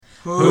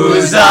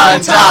Who's on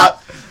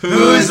top?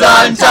 Who's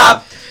on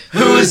top?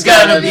 Who's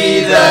gonna be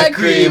the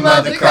cream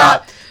of the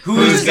crop?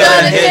 Who's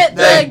gonna hit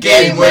the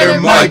game winner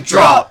mic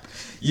drop?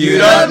 You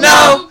don't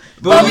know,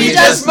 but we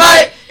just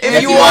might.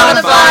 If you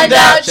wanna find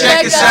out,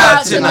 check us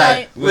out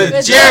tonight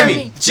with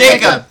Jeremy,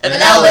 Jacob, and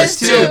Ellis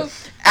too.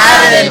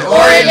 Added and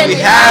Oregon, we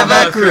have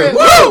a crew.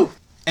 Woo!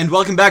 And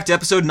welcome back to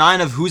episode 9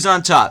 of Who's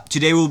on Top.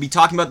 Today we'll be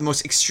talking about the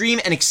most extreme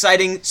and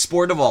exciting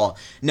sport of all.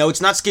 No, it's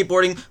not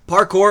skateboarding,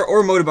 parkour,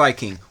 or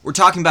motorbiking. We're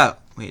talking about...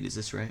 Wait, is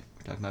this right?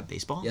 We're talking about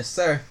baseball? Yes,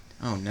 sir.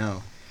 Oh,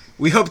 no.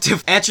 We hope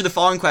to answer the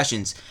following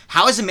questions.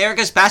 How is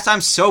America's pastime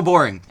so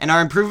boring? And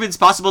are improvements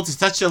possible to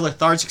such a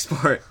lethargic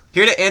sport?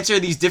 Here to answer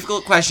these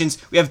difficult questions,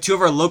 we have two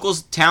of our local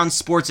town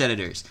sports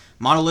editors.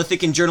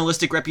 Monolithic in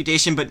journalistic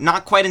reputation, but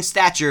not quite in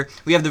stature,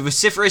 we have the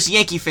vociferous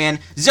Yankee fan,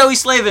 Zoe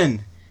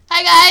Slavin.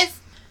 Hi, guys.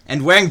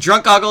 And wearing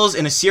drunk goggles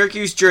in a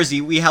Syracuse jersey,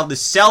 we have the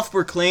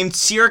self-proclaimed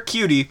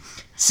Syracutie,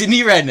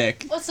 Sydney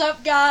Rednick. What's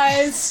up,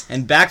 guys?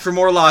 And back for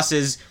more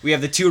losses, we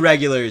have the two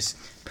regulars.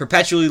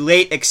 Perpetually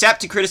late,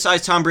 except to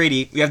criticize Tom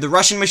Brady, we have the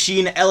Russian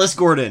machine, Ellis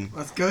Gordon.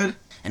 What's good?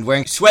 And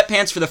wearing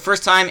sweatpants for the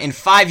first time in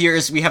 5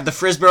 years, we have the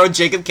Frisboro,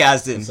 Jacob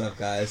Kasdan. What's up,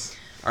 guys?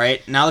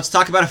 Alright, now let's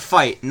talk about a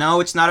fight. No,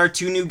 it's not our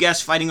two new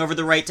guests fighting over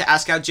the right to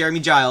ask out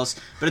Jeremy Giles,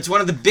 but it's one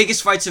of the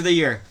biggest fights of the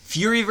year.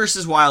 Fury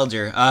versus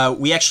Wilder.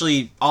 We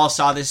actually all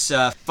saw this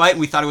fight.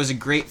 We thought it was a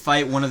great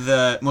fight, one of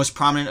the most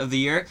prominent of the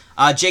year.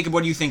 Jacob,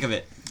 what do you think of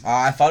it?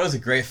 I thought it was a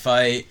great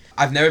fight.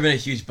 I've never been a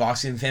huge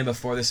boxing fan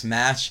before this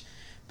match,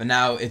 but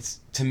now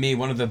it's, to me,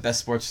 one of the best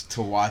sports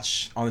to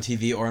watch on the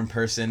TV or in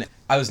person.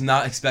 I was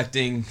not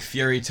expecting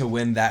Fury to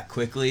win that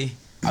quickly.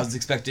 I was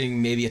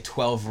expecting maybe a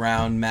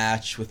 12-round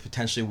match with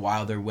potentially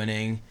Wilder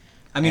winning.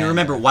 I mean,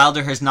 remember,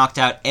 Wilder has knocked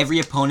out every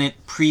opponent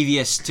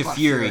previous to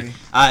Fury.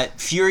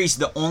 Fury's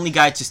the only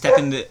guy to step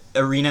in the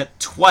arena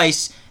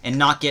twice and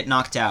not get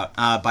knocked out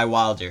by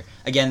Wilder.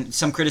 Again,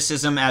 some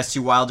criticism as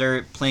to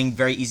Wilder playing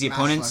very easy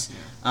opponents.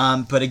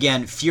 But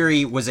again,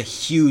 Fury was a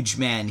huge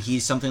man.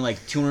 He's something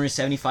like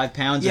 275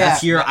 pounds. Yeah. A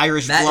pure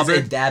Irish blubber.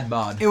 That is a dad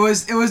bod. It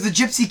was the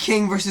Gypsy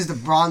King versus the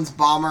Bronze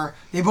Bomber.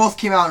 They both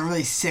came out in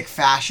really sick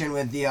fashion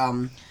with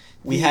the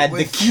We had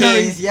the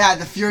Furies, King. yeah,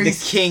 the Furies.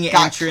 The King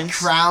got entrance.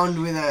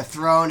 crowned with a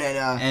throne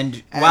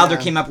and Wilder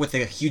came up with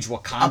a huge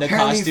Wakanda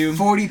costume.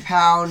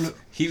 40-pound.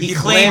 He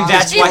claimed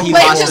that's He why he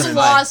blamed lost his the fight.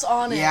 loss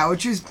on it. Yeah,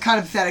 which was kind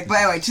of pathetic. But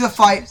anyway, to the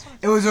fight,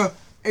 it was a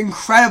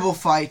incredible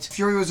fight.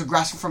 Fury was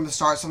aggressive from the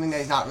start, something that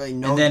he's not really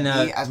known And to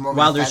then be as more of a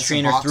Wilder's defensive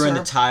trainer boxer. threw in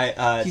the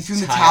tie. He threw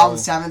in the towel in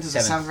the seventh. It was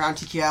a 7th-round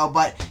TKO,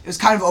 but it was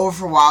kind of over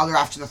for Wilder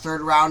after the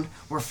 3rd round,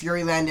 where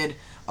Fury landed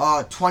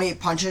 28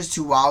 punches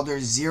to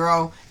Wilder's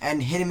 0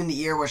 and hit him in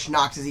the ear, which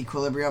knocked his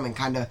equilibrium and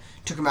kind of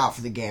took him out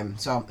for the game.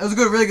 So it was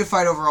a really good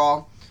fight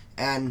overall,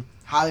 and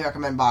highly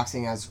recommend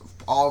boxing as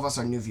all of us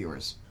are new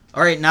viewers.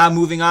 All right, now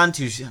moving on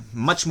to a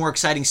much more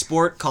exciting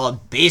sport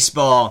called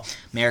baseball,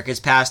 America's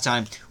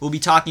pastime. We'll be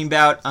talking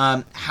about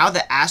how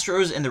the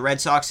Astros and the Red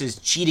Sox's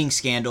cheating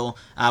scandal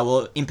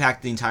will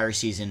impact the entire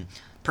season.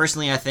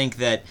 Personally, I think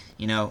that,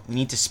 we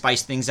need to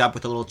spice things up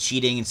with a little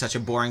cheating in such a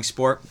boring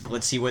sport.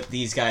 Let's see what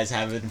these guys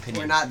have an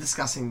opinion. We're not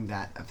discussing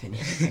that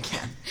opinion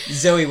again.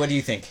 Zoe, what do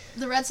you think?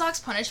 The Red Sox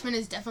punishment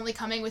is definitely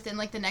coming within,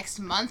 the next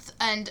month,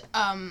 and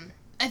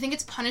I think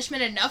it's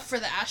punishment enough for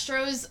the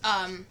Astros.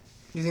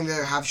 You think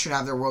they should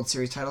have their World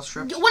Series title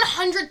stripped?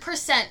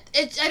 100%.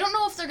 I don't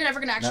know if they're ever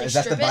going to actually Is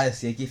that strip the it.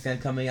 biased Yankee fan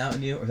coming out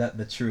in you, or is that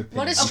the true opinion?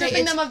 What is Okay, stripping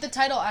it's- them of the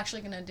title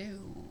actually going to do?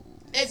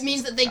 It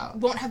means that they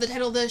won't have the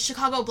title. The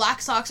Chicago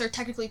Black Sox are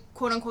technically,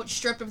 quote-unquote,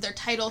 stripped of their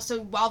title, so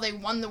while they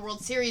won the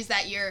World Series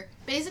that year,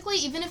 basically,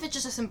 even if it's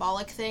just a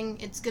symbolic thing,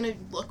 it's going to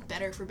look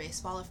better for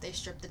baseball if they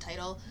strip the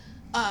title.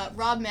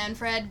 Rob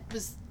Manfred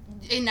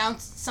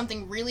announced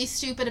something really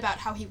stupid about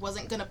how he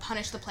wasn't going to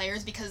punish the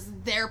players because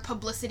their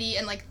publicity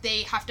and,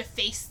 they have to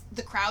face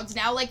the crowds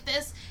now like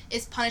this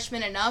is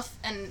punishment enough,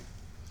 and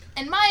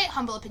in my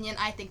humble opinion,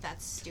 I think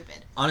that's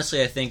stupid.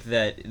 Honestly, I think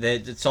that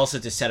it's also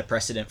to set a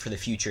precedent for the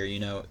future.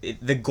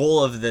 The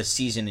goal of the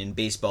season in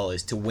baseball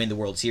is to win the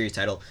World Series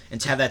title,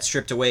 and to have that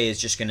stripped away is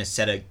just going to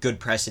set a good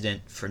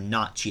precedent for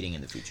not cheating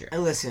in the future.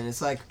 And listen,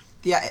 it's like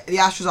the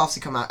Astros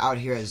obviously come out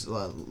here as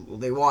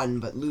they won,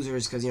 but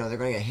losers because they're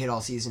going to get hit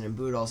all season and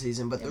booed all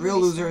season. But the real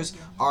losers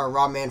are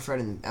Rob Manfred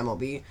and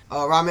MLB.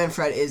 Rob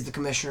Manfred is the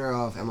commissioner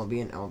of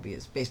MLB, and MLB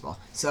is baseball.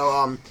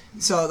 So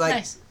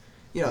Nice.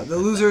 the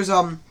losers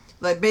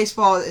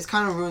baseball, it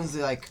kind of ruins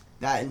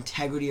that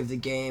integrity of the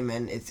game,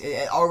 and it's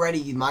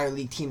already minor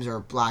league teams are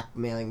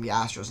blackmailing the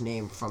Astros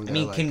name from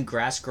their, can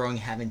grass growing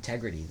have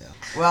integrity,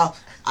 though? Well,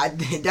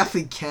 they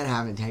definitely can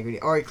have integrity,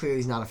 or clearly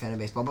he's not a fan of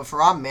baseball. But for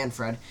Rob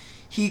Manfred,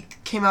 he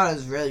came out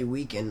as really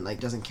weak and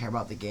doesn't care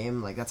about the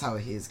game. That's how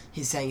he's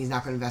saying he's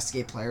not going to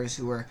investigate players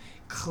who were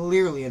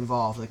clearly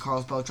involved.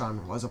 Carlos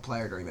Beltran was a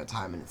player during that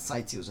time, and it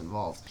cites he was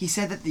involved. He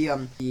said that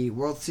the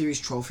World Series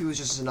trophy was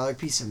just another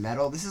piece of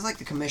metal. This is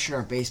the commissioner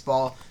of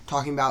baseball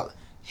talking about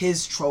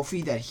his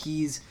trophy that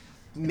he's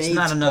made. It's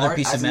not another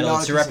piece of metal. It's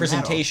a piece of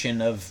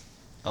representation of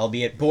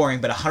albeit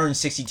boring, but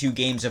 162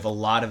 games of a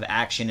lot of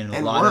action and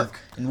And lot work.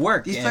 of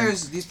work.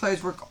 These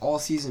players work all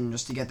season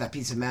just to get that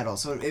piece of metal,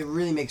 so it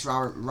really makes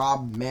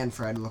Rob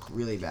Manfred look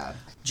really bad.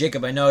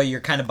 Jacob, I know you're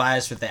kind of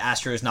biased with the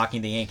Astros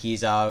knocking the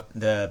Yankees out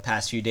the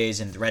past few days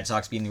and the Red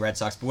Sox beating the Red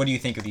Sox, but what do you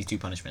think of these two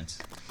punishments?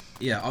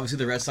 Yeah, obviously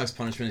the Red Sox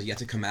punishment is yet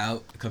to come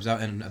out. It comes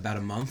out in about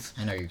a month.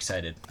 I know you're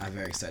excited. I'm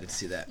very excited to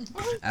see that.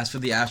 As for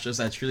the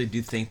Astros, I truly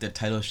do think the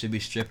title should be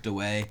stripped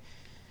away.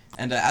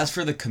 And as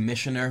for the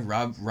commissioner,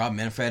 Rob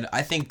Manfred,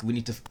 I think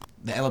the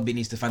MLB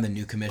needs to find a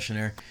new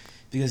commissioner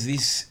because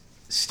these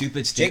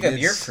stupid statements. Jacob,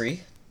 you're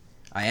free.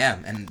 I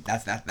am, and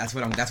that's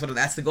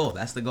the goal.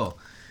 That's the goal.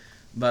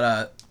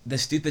 But the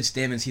stupid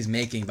statements he's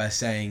making by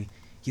saying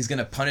he's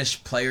gonna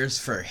punish players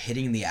for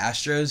hitting the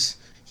Astros,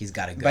 he's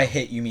got to go. By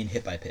hit, you mean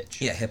hit by pitch?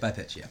 Yeah, hit by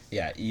pitch.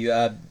 Yeah.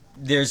 Yeah.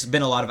 There's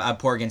been a lot of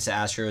outpour against the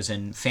Astros,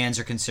 and fans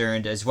are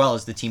concerned, as well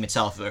as the team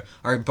itself,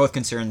 are both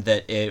concerned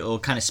that it will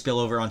kind of spill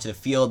over onto the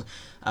field.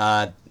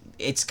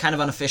 It's kind of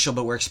unofficial,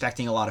 but we're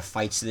expecting a lot of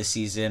fights this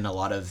season, a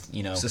lot of,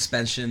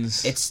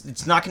 Suspensions.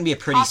 It's not going to be a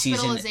pretty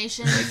season.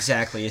 Hospitalization.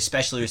 Exactly,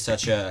 especially with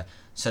such a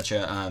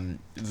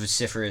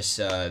vociferous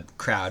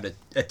crowd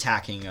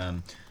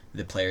attacking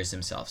the players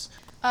themselves.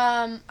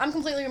 I'm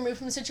completely removed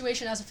from the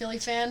situation as a Philly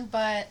fan,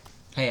 but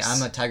Hey,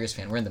 I'm a Tigers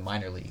fan. We're in the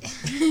minor league.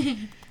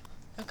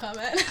 no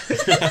comment.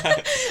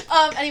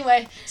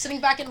 Anyway,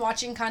 sitting back and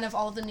watching kind of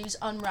all of the news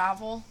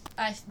unravel,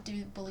 I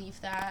do believe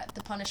that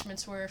the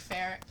punishments were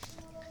fair.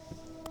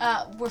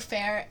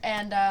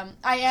 And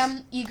I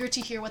am eager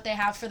to hear what they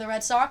have for the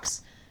Red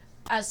Sox,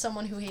 as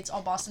someone who hates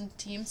all Boston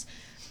teams.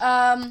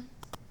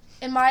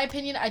 In my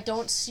opinion, I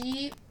don't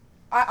see.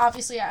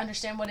 Obviously, I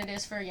understand what it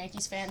is for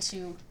Yankees fans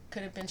who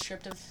could have been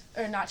stripped of,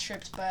 or not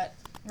stripped, but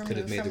removed Could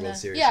have made from the World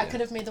Series, Yeah, yeah. could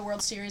have made the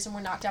World Series and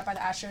were knocked out by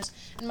the Astros.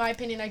 In my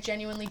opinion, I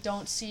genuinely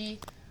don't see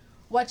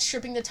what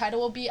stripping the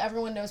title will be.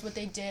 Everyone knows what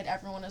they did.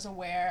 Everyone is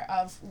aware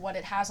of what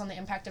it has on the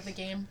impact of the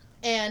game.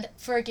 And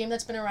for a game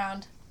that's been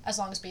around as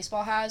long as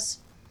baseball has,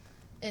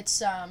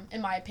 it's,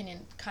 in my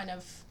opinion, kind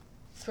of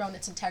thrown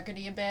its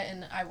integrity a bit,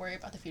 and I worry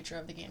about the future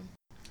of the game.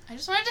 I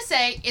just wanted to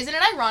say, isn't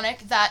it ironic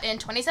that in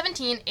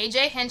 2017,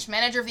 A.J. Hinch,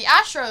 manager of the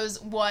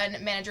Astros, won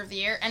Manager of the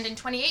Year, and in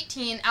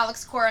 2018,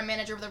 Alex Cora,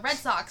 manager of the Red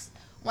Sox,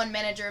 won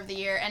Manager of the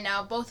Year, and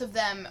now both of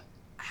them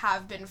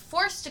have been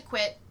forced to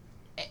quit,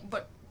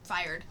 but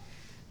fired.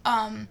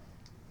 Zoe,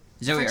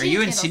 For are cheating you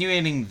scandals.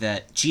 insinuating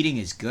that cheating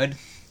is good?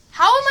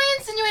 How am I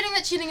insinuating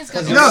that cheating is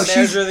good? Because No, You're the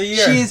manager of the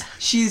year.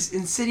 she's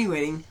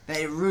insinuating that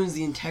it ruins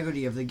the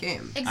integrity of the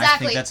game. Exactly. I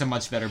think that's a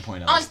much better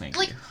point, Alice. Thank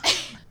you.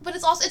 But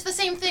it's the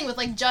same thing with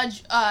like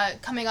Judge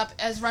coming up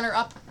as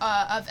runner-up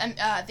of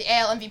the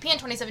AL MVP in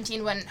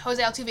 2017 when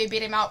Jose Altuve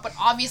beat him out, but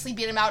obviously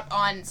beat him out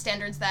on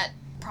standards that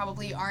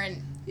probably aren't.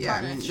 Yeah,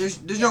 I mean, there's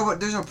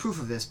no proof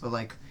of this, but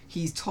like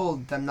he's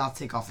told them not to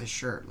take off his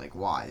shirt. Like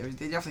why?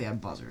 They definitely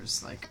had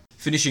buzzers. Like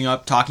Finishing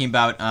up talking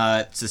about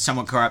the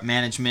somewhat corrupt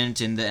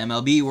management in the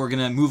MLB, we're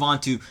gonna move on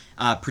to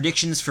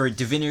predictions for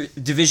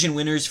division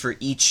winners for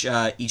each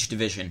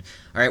division.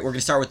 All right, we're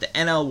gonna start with the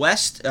NL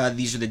West.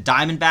 These are the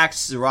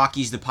Diamondbacks, the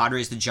Rockies, the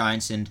Padres, the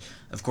Giants, and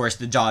of course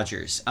the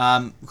Dodgers.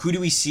 Who do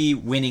we see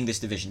winning this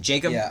division?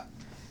 Jacob? Yeah.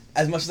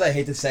 As much as I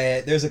hate to say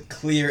it, there's a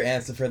clear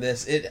answer for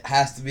this. It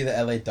has to be the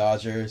LA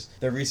Dodgers.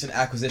 The recent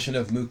acquisition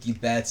of Mookie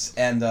Betts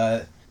and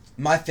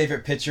my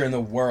favorite pitcher in the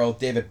world,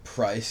 David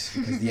Price,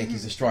 because the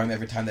Yankees destroy him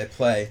every time they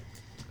play.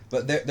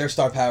 But their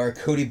star power,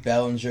 Cody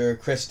Bellinger,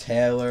 Chris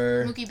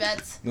Taylor,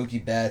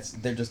 Mookie Betts,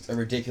 they're just a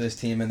ridiculous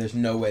team, and there's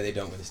no way they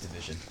don't win this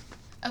division.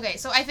 Okay,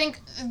 so I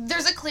think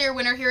there's a clear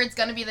winner here. It's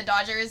going to be the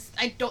Dodgers.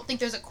 I don't think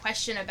there's a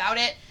question about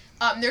it.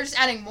 They're just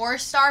adding more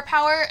star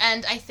power,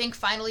 and I think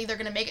finally they're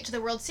going to make it to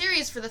the World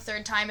Series for the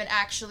third time and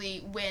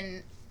actually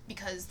win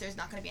because there's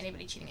not going to be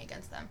anybody cheating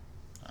against them.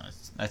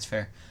 That's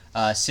fair.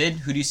 Sid,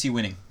 who do you see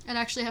winning? I'd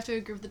actually have to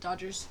agree with the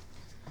Dodgers.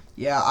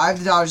 yeah, I have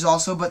the Dodgers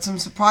also, but some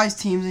surprise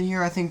teams in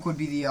here I think would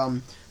be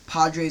the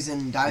Padres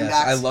and Diamondbacks.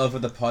 Yes, I love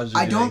what the Padres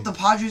are doing. The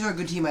Padres are a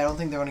good team. I don't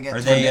think they're going to get. Are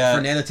to they, the-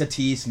 Fernando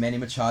Tatis, Manny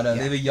Machado,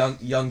 they have a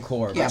young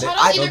core. Yeah, but but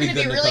Machado's they'll either going to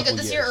be in a really couple good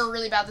this year years. or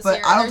really bad this But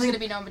year. I don't There's think going to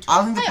be no in between. I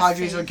don't think the I have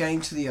Padres faith. are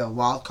getting to the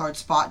wild card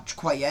spot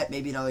quite yet.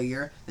 Maybe another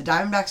year. The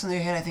Diamondbacks, on the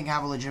other hand, I think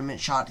have a legitimate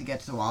shot to get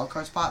to the wild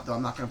card spot. Though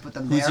I'm not going to put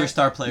them Who's there your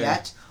star player?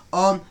 yet.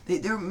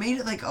 They're made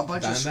it like a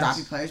bunch of Diamondbacks?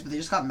 scrappy players, but they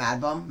just got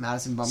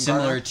Madison Bumgarner,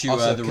 Similar to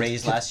Also, the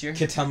Rays last year?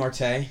 Ketel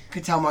Marte.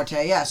 Ketel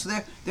Marte. Yeah, so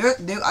they're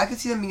I could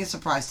see them being a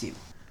surprise team.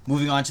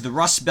 Moving on to the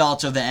Rust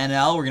Belt of the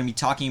NL, we're going to be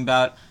talking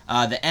about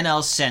the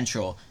NL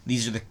Central.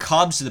 These are the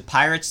Cubs, the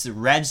Pirates, the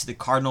Reds, the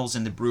Cardinals,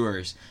 and the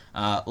Brewers.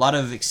 A lot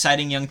of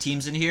exciting young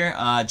teams in here.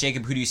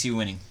 Jacob, who do you see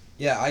winning?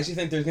 Yeah, I actually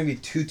think there's going to be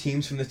two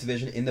teams from this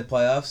division in the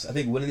playoffs. I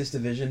think winning this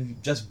division,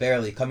 just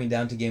barely, coming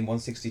down to game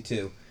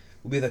 162,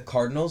 will be the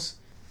Cardinals.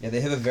 Yeah, they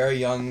have a very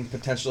young,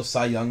 potential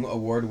Cy Young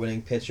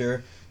award-winning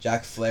pitcher,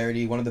 Jack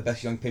Flaherty, one of the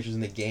best young pitchers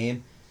in the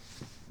game.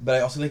 but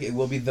I also think it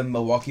will be the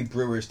Milwaukee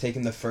Brewers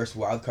taking the first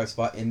wild card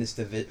spot in this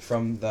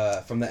from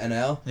the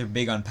NL. They're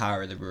big on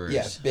power, the Brewers.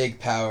 Yeah, big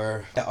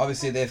power. Yeah,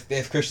 obviously, they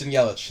have Christian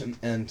Yelich,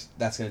 and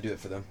that's going to do it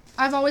for them.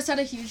 I've always had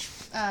a huge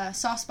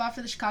soft spot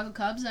for the Chicago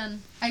Cubs,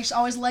 and I just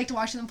always liked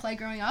watching them play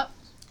growing up.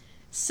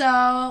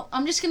 So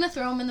I'm just going to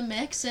throw them in the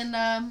mix and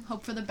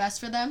hope for the best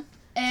for them.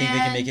 And Think they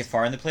can make it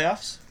far in the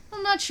playoffs?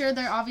 I'm not sure.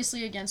 They're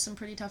obviously against some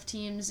pretty tough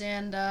teams,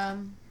 and,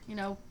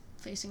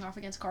 facing off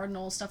against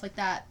Cardinals, stuff like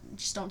that.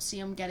 Just don't see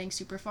them getting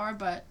super far,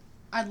 but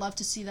I'd love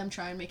to see them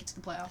try and make it to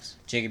the playoffs.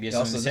 Jacob, you have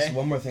Also, something to just say?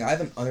 one more thing. I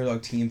have an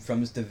underdog team from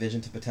this division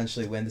to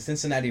potentially win. The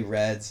Cincinnati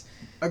Reds.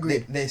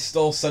 Agreed. They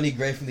stole Sonny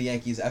Gray from the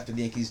Yankees after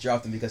the Yankees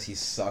dropped him because he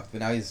sucked,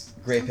 but now he's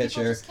a great Some people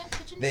pitcher. just can't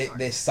pitch They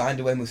anymore. signed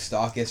away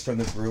Moustakis from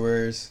the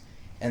Brewers,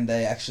 and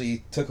they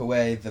actually took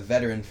away the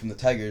veteran from the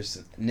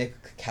Tigers, Nick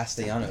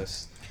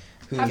Castellanos,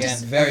 who Have to is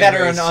s- very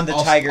veteran very on the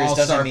all- Tigers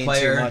all-star doesn't mean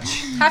player. too much.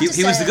 Have He, to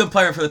he was say- the good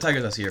player for the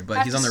Tigers this year, but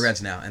Have he's to on the s-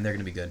 Reds now, and they're going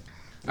to be good.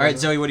 All right,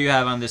 Zoe, what do you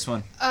have on this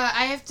one?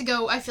 I have to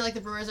go. I feel like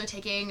the Brewers are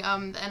taking the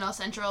NL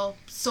Central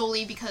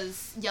solely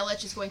because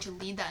Yelich is going to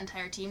lead that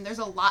entire team. There's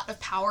a lot of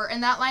power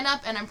in that lineup,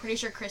 and I'm pretty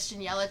sure Christian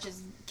Yelich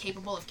is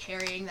capable of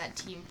carrying that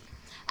team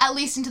at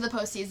least into the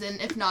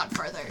postseason, if not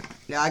further.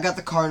 Yeah, I got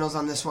the Cardinals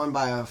on this one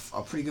by a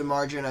pretty good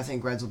margin. I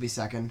think Reds will be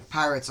second.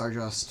 Pirates are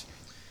just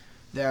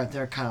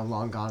they're kind of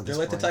long gone. At They're this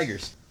like the point.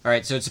 Tigers. All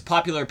right, so it's a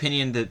popular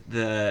opinion that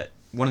the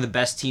one of the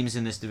best teams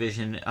in this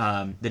division,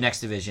 the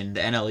next division, the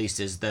NL East,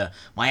 is the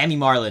Miami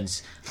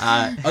Marlins.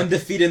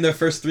 Undefeated in their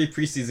first 3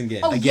 preseason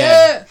games. Oh,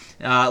 Again.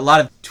 yeah! A lot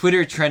of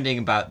Twitter trending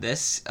about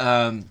this.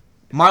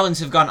 Marlins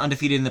have gone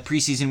undefeated in the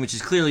preseason, which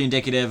is clearly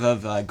indicative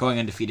of going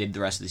undefeated the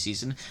rest of the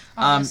season.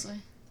 Obviously.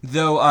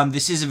 Though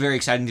this is a very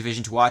exciting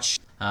division to watch.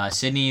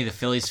 Sydney, the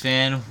Phillies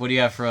fan, what do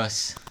you have for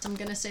us? I'm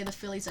going to say the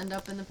Phillies end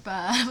up in the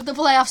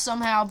playoffs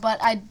somehow, but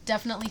I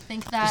definitely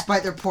think that...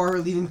 Despite their poor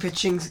relieving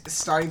pitching,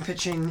 starting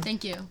pitching,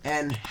 Thank you.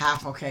 and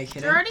half okay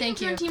hitting. There are already Thank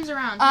confirmed you. teams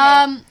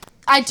around.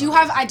 I do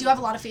have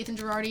a lot of faith in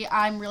Girardi.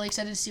 I'm really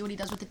excited to see what he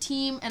does with the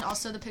team, and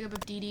also the pickup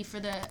of Didi for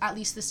at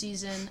least the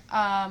season.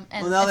 And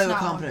Well, now if they have a not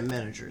competent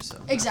manager, so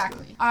that's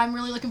Exactly. good. I'm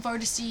really looking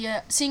forward to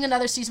seeing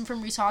another season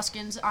from Rhys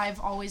Hoskins. I've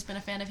always been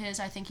a fan of his.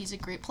 I think he's a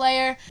great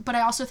player. But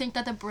I also think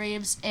that the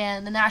Braves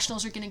and the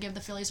Nationals are going to give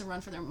the Phillies a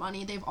run for their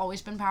money. They've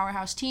always been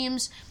powerhouse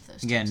teams.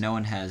 Those Again, teams. no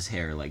one has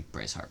hair like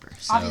Bryce Harper.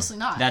 So Obviously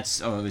not.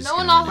 That's always No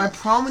one gonna all win My it.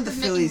 problem with the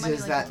Making Phillies money is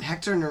like that that.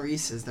 Hector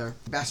Neris is their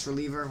best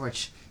reliever,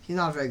 which he's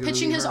not a very good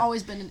Pitching reliever. has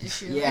always been an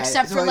issue, Yeah,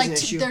 except it's for always like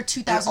an issue. their And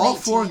 2018. all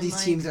 4 of these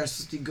like- teams that are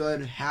supposed to be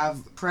good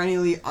have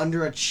perennially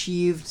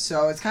underachieved,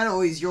 so it's kind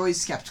of you're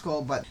always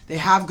skeptical, but they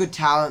have good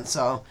talent,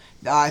 so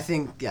I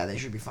think they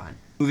should be fine.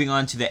 Moving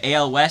on to the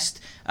AL West,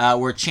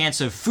 where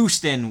chants of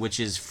Houston, which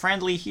is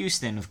friendly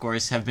Houston, of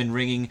course, have been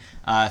ringing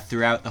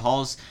throughout the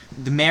halls.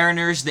 The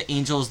Mariners, the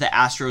Angels, the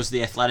Astros,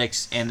 the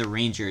Athletics, and the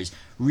Rangers.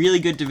 Really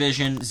good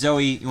division.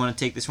 Zoe, you want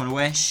to take this one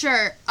away?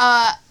 Sure.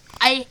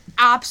 I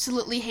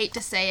absolutely hate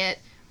to say it,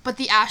 but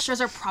the Astros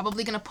are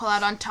probably going to pull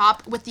out on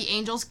top with the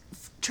Angels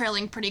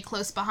trailing pretty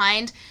close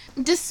behind.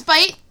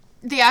 Despite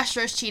the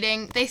Astros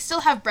cheating, they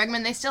still have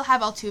Bregman, they still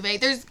have Altuve.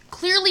 There's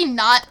clearly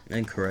not,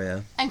 And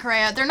Correa. and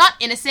Correa, they're not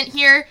innocent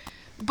here,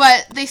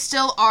 but they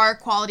still are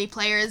quality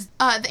players.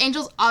 The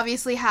Angels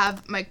obviously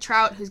have Mike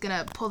Trout, who's going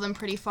to pull them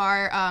pretty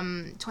far,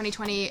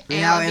 2020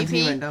 And now AL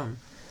Anthony MVP. Rendon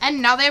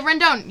And now they have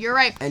Rendon, you're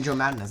right. and Joe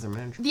Madden as their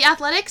manager. The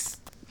Athletics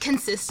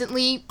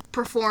consistently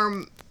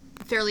perform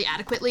fairly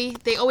adequately.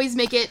 They always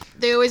make it.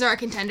 They always are a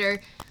contender.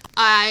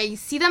 I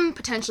see them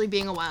potentially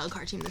being a wild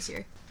card team this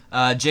year.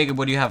 Jacob,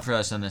 what do you have for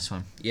us on this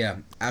one? Yeah,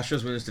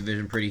 Astros win this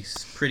division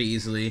pretty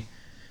easily,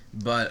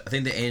 but I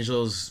think the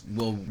Angels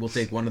will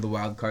take one of the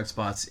wild card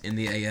spots in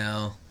the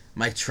AL.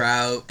 Mike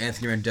Trout,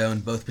 Anthony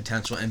Rendon, both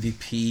potential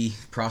MVP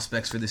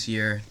prospects for this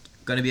year.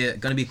 Gonna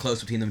be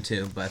close between them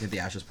two, but I think the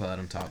Astros pull out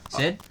on top.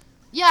 Sid?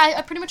 Yeah,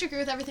 I pretty much agree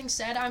with everything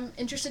said. I'm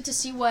interested to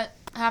see what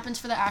happens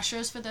for the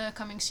Astros for the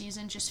coming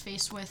season, just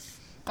faced with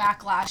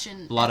backlash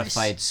and A lot every of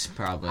fights,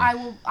 probably.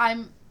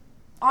 I'm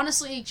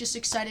honestly just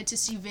excited to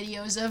see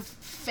videos of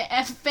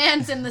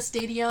fans in the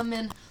stadium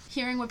and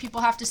hearing what people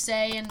have to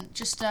say and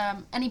just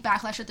any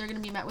backlash that they're going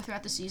to be met with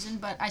throughout the season.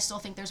 But I still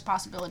think there's a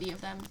possibility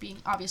of them being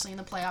obviously in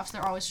the playoffs.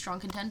 They're always a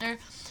strong contender.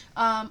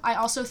 I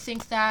also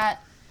think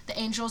that the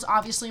Angels,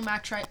 obviously,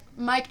 Mike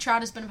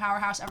Trout has been a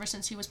powerhouse ever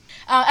since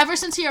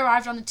he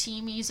arrived on the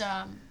team. He's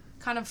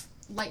kind of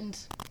lightened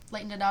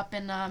it up,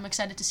 and I'm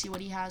excited to see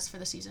what he has for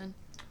the season.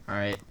 All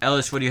right.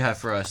 Ellis, what do you have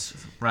for us?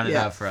 Run it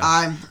out for us.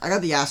 I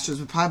got the Astros,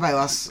 but probably by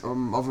less of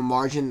a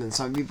margin than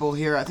some people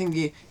here. I think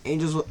the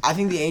Angels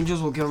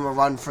will give them a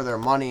run for their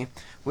money.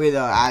 With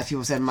as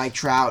people said, Mike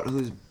Trout,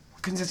 who's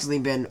consistently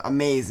been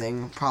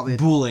amazing, probably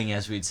Booling,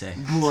 as we'd say.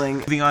 booling.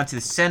 Moving on to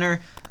the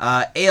center,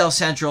 AL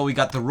Central, we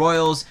got the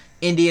Royals,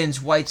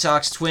 Indians, White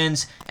Sox,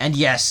 Twins, and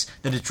yes,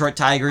 the Detroit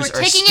Tigers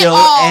We're are taking it still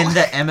all. in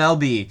the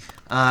MLB.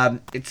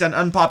 It's an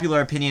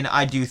unpopular opinion.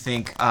 I do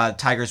think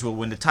Tigers will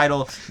win the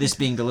title, this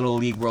being the Little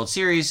League World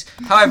Series.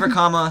 However,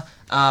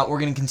 we're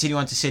going to continue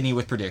on to Sydney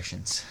with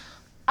predictions.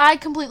 I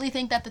completely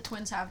think that the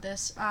Twins have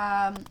this.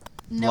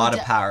 A lot of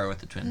power with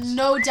the Twins.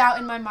 No doubt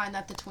in my mind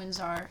that the Twins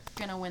are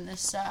going to win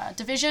this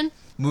division.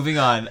 Moving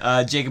on.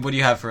 Jacob, what do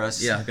you have for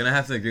us? Yeah, gonna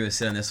have to agree with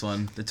Sid on this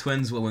one. The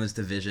Twins will win this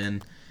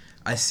division.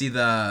 I see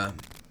the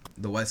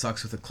White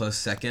Sox with a close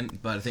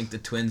second, but I think the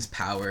Twins'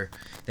 power.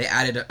 They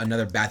added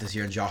another bat this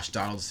year in Josh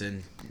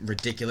Donaldson.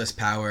 Ridiculous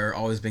power,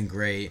 always been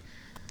great.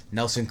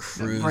 Nelson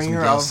Cruz,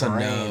 Miguel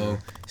Sano,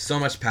 so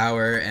much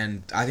power,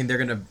 and I think they're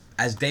gonna,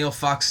 as Daniel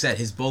Fox said,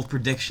 his bold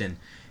prediction,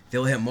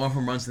 they'll hit more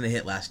home runs than they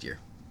hit last year.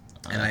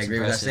 And I agree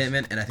with that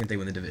statement, and I think they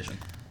win the division.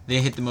 They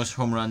hit the most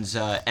home runs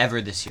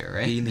ever this year,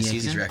 right? Beating the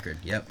Yankees season? record,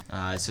 yep.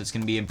 So it's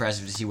going to be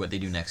impressive to see what they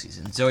do next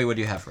season. Zoe, what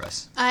do you have for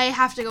us? I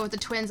have to go with the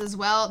Twins as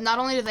well. Not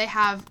only do they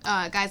have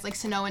guys like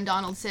Sano and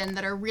Donaldson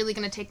that are really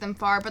going to take them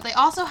far, but they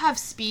also have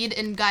speed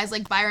in guys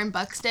like Byron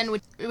Buxton,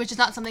 which is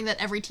not something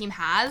that every team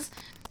has.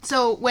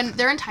 So when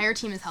their entire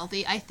team is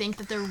healthy, I think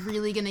that they're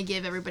really going to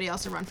give everybody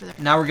else a run for their...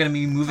 Now we're going to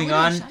be moving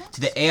on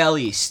to the AL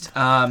East.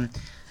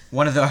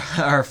 One of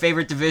our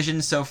favorite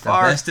divisions so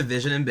far. The best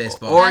division in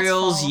baseball.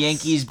 Orioles,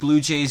 Yankees, Blue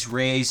Jays,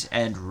 Rays,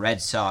 and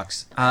Red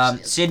Sox.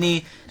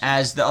 Sydney,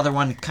 as the other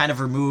one kind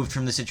of removed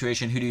from the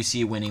situation, who do you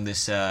see winning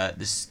this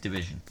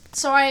division?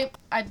 So I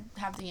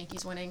have the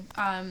Yankees winning.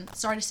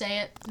 Sorry to say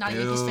it, not a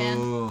Yankees fan.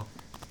 Ooh.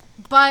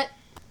 But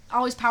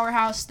always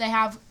powerhouse. They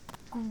have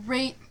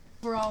great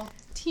overall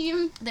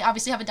team. They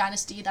obviously have a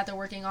dynasty that they're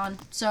working on.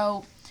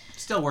 So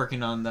Still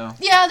working on, though.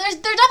 yeah, they're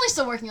definitely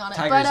still working on it.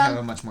 Tigers but, have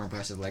a much more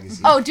impressive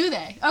legacy. Oh, do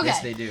they? Okay.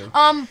 Yes, they do.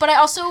 But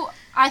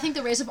I think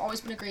the Rays have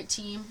always been a great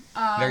team.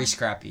 Very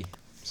scrappy.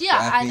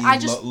 Yeah, I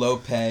just low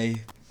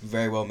pay,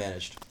 very well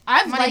managed.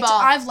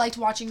 I've liked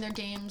watching their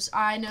games.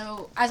 I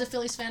know as a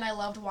Phillies fan, I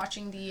loved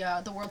watching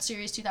the World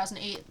Series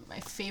 2008. My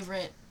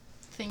favorite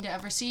thing to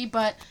ever see.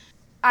 But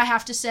I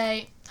have to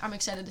say, I'm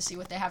excited to see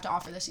what they have to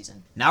offer this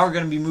season. Now we're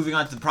going to be moving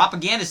on to the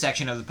propaganda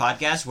section of the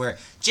podcast, where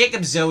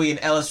Jacob, Zoe, and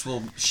Ellis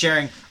will be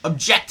sharing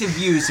objective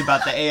views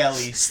about the AL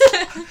East.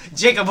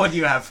 Jacob, what do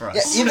you have for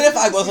us? Yeah, even if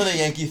I wasn't a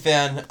Yankee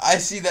fan, I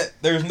see that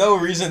there's no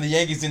reason the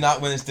Yankees do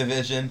not win this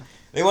division.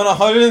 They won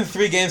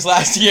 103 games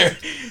last year.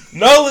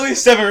 No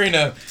Luis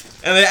Severino.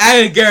 And they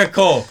added Garrett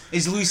Cole.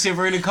 Is Luis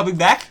Severino coming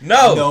back?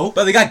 No.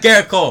 But they got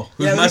Garrett Cole,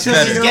 who's much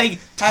better. He's getting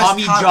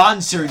Tommy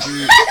John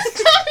surgery.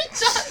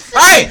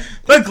 Hey!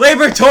 But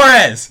Gleyber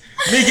Torres,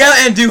 Miguel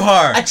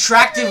Andujar,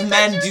 Attractive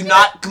men do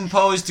not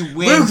compose to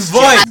win. Luke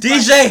Voigt,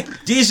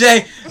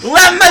 DJ,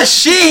 La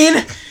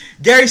Machine,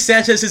 Gary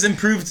Sanchez has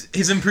improved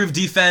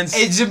defense.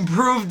 It's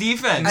improved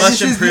defense.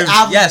 Much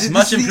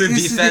improved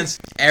defense.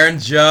 Aaron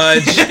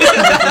Judge.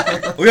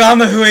 We all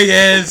know who he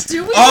is.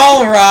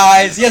 All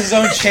rise. He has his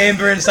own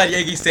chamber inside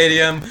Yankee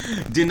Stadium.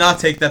 Do not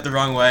take that the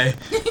wrong way.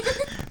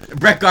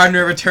 Brett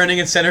Gardner returning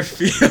in center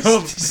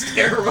field. Steroids.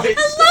 I love Brett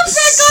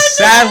Gardner.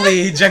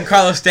 Sadly,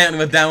 Giancarlo Stanton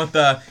went down with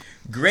the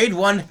grade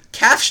 1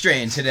 calf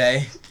strain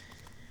today.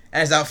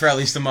 And is out for at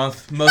least a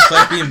month. Most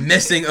likely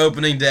missing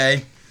opening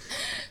day.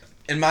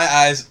 In my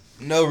eyes,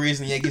 no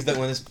reason the Yankees don't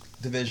win this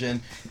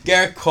division.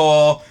 Garrett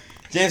Cole,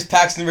 James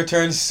Paxton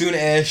returns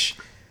soon-ish.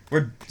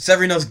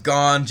 Severino's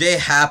gone. Jay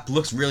Happ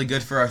looks really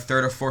good for our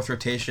third or fourth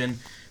rotation.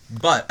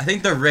 But I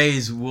think the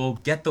Rays will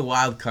get the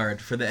wild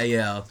card for the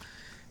AL.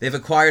 They've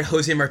acquired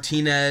Jose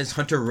Martinez,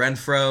 Hunter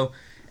Renfroe,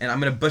 and I'm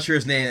going to butcher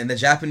his name, and the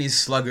Japanese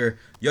slugger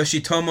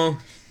Yoshitomo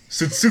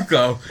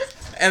Tsutsugo.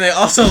 And they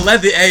also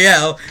led the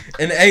AL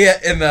in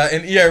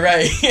ERA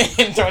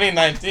in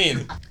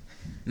 2019.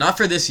 Not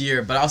for this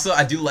year, but also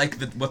I do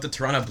like what the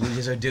Toronto Blue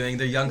Jays are doing.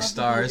 They're young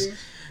stars.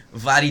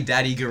 Vladdy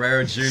Daddy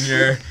Guerrero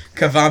Jr.,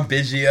 Cavan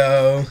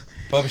Biggio,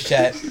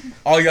 Bichette,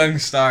 all young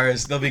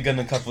stars. They'll be good in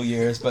a couple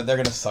years, but they're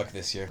going to suck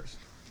this year.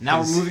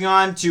 Now we're moving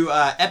on to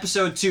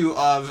episode 2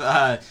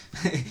 of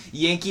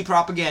Yankee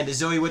propaganda.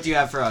 Zoe, what do you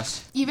have for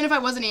us? Even if I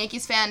wasn't a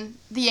Yankees fan,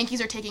 the Yankees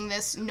are taking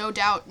this, no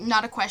doubt,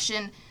 not a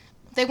question.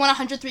 They won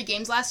 103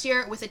 games last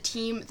year with a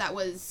team that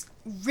was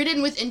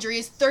ridden with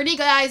injuries, 30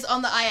 guys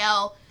on the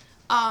IL,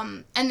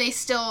 and they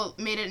still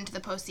made it into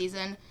the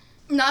postseason.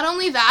 Not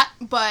only that,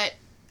 but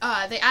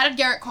they added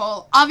Garrett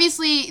Cole,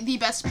 obviously the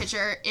best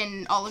pitcher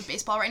in all of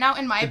baseball right now,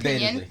 in my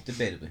opinion.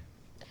 Debatably.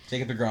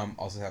 Jacob deGrom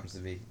also happens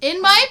to be.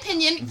 In my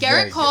opinion,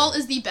 Garrett Cole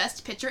is the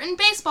best pitcher in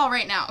baseball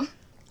right now.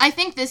 I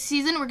think this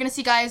season we're going to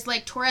see guys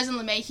like Torres and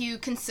LeMahieu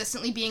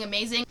consistently being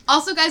amazing.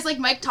 Also guys like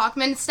Mike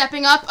Tauchman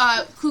stepping up,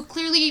 who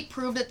clearly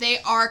proved that they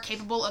are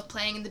capable of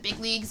playing in the big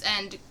leagues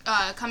and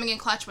coming in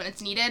clutch when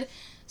it's needed.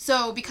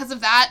 So because of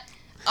that,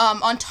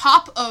 on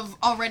top of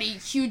already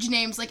huge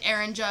names like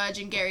Aaron Judge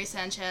and Gary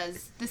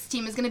Sanchez, this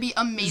team is going to be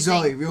amazing.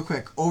 Zoe, real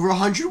quick, over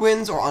 100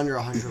 wins or under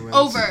 100 wins?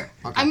 Over.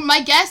 Okay. My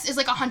guess is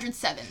like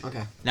 107.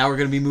 Okay. Now we're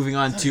going to be moving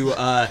on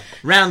to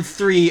round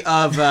 3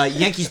 of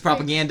Yankees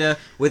propaganda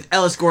with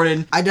Ellis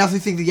Gordon. I definitely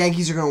think the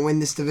Yankees are going to win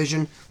this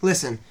division.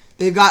 Listen,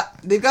 they've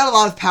got a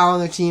lot of power on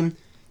their team.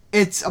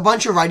 It's a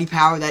bunch of righty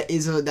power that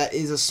is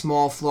a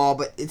small flaw,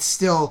 but it's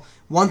still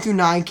 1 through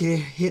 9 can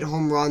hit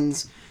home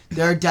runs.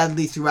 They're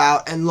deadly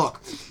throughout. And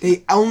look,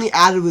 they only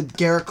added with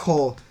Garrett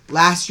Cole.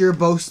 Last year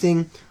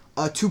boasting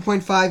a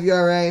 2.5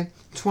 ERA,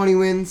 20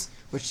 wins.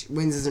 which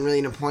wins isn't really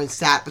an important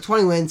stat, but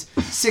 20 wins,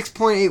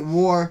 6.8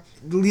 WAR,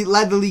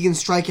 led the league in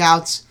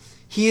strikeouts.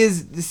 He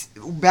is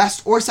the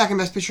best or second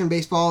best pitcher in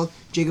baseball.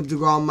 Jacob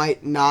deGrom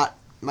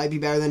might be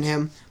better than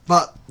him,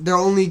 but they're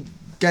only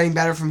getting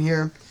better from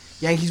here.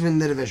 Yankees win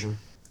the division.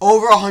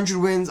 Over 100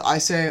 wins, I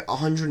say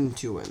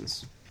 102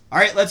 wins. All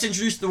right, let's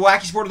introduce the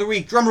wacky sport of the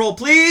week. Drum roll,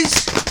 please.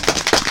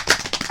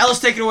 Ellis,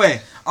 take it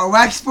away. Our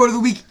wacky sport of the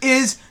week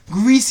is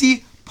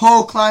greasy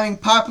pole climbing,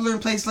 popular in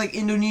places like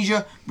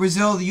Indonesia,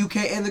 Brazil, the UK,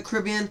 and the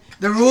Caribbean.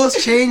 The rules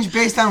change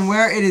based on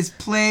where it is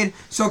played,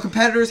 so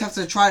competitors have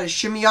to try to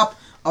shimmy up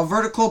a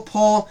vertical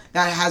pole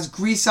that has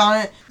grease on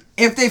it.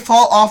 If they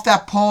fall off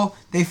that pole,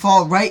 they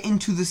fall right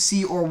into the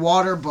sea or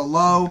water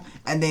below,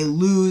 and they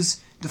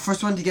lose. The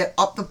first one to get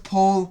up the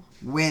pole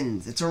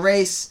wins. It's a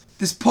race.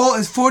 This pole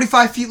is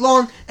 45 feet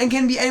long and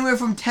can be anywhere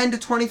from 10 to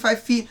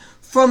 25 feet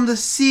from the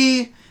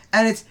sea,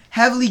 and it's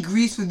heavily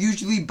greased with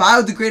usually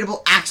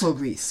biodegradable axle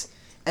grease.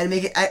 And to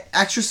make it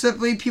extra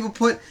simply, people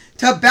put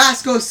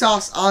Tabasco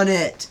sauce on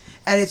it.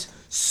 And it's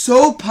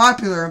so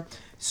popular,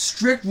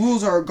 strict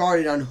rules are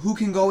regarded on who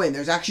can go in.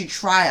 There's actually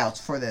tryouts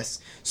for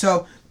this.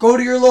 So go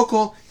to your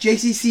local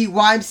JCC,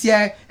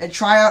 YMCA, and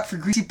try out for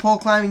greasy pole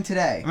climbing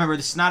today. Remember,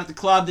 this is not at the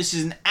club. This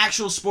is an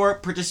actual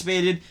sport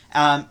participated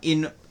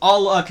in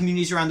all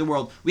communities around the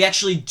world. We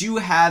actually do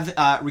have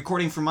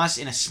recording from us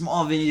in a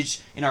small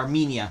village in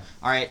Armenia.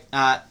 All right,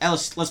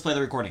 Ellis, let's play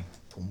the recording.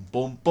 Boom,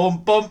 boom, boom,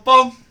 boom,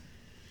 boom.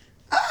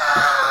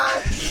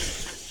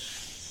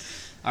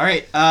 All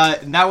right,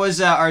 that was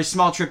our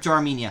small trip to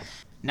Armenia.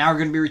 Now we're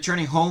going to be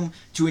returning home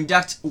to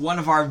induct one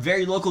of our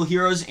very local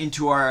heroes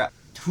into our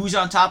Who's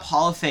on Top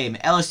Hall of Fame.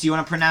 Ellis, do you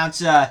want to pronounce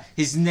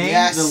his name,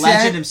 Yes, the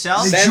legend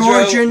himself? Sandro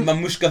Georgian-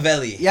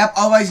 Mamushkavelli. Yep,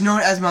 otherwise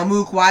known as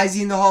Mamuk. Why is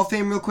he in the Hall of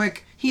Fame real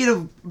quick? He had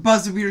a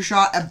buzzer beater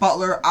shot at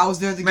Butler. I was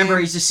there at the Remember,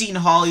 game. he's a Seton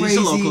Hall. He's Crazy.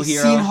 a local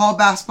hero. Seton Hall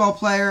basketball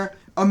player.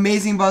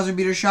 Amazing buzzer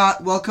beater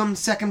shot. Welcome,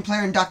 second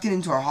player inducted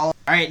into our Hall.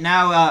 All right,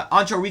 now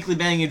on to our weekly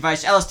betting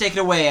advice. Ellis, take it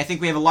away. I think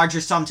we have a larger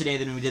sum today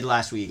than we did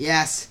last week.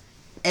 Yes.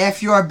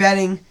 If you are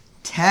betting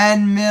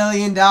 $10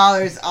 million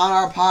on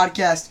our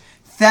podcast,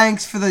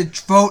 thanks for the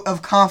vote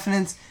of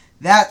confidence.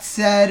 That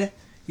said,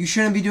 you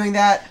shouldn't be doing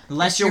that.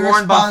 Unless It's you're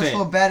Warren Buffett.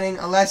 irresponsible betting,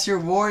 unless you're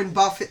Warren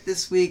Buffett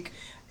this week.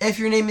 If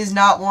your name is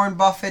not Warren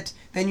Buffett,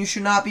 then you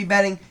should not be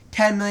betting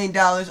 $10 million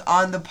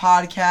on the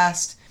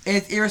podcast.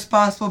 It's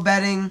irresponsible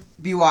betting.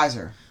 Be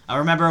wiser.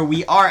 Remember,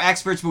 we are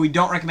experts, but we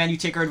don't recommend you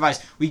take our advice.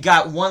 We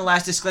got one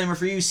last disclaimer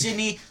for you,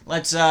 Sydney.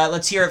 Let's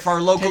hear it for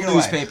our local Take it away.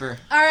 newspaper.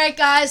 All right,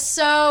 guys.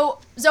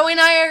 So Zoe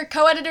and I are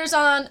co-editors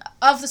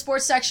of the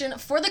sports section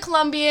for the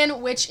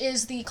Columbian, which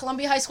is the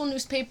Columbia High School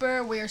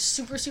newspaper. We are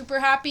super, super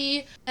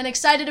happy and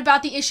excited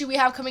about the issue we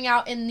have coming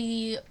out in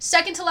the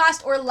second to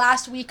last or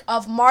last week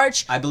of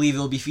March. I believe it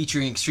will be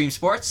featuring extreme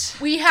sports.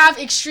 We have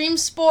extreme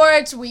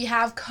sports. We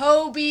have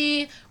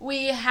Kobe.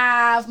 We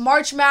have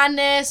March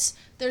Madness.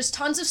 There's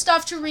tons of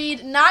stuff to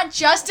read, not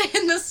just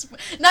in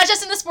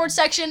the sports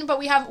section, but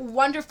we have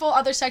wonderful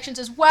other sections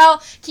as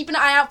well. Keep an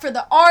eye out for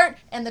the art,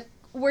 and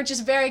we're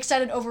just very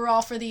excited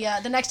overall for the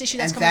next issue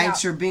that's And coming out.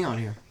 thanks for being on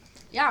here.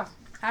 Yeah,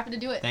 happy to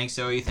do it. Thanks,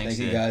 Zoe. Thanks, Thank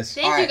you Sid. guys.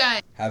 Thank you Alright.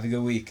 guys. Have a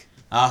good week.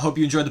 Hope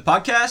you enjoyed the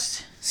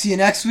podcast. See you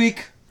next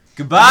week.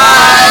 Goodbye.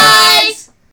 Bye.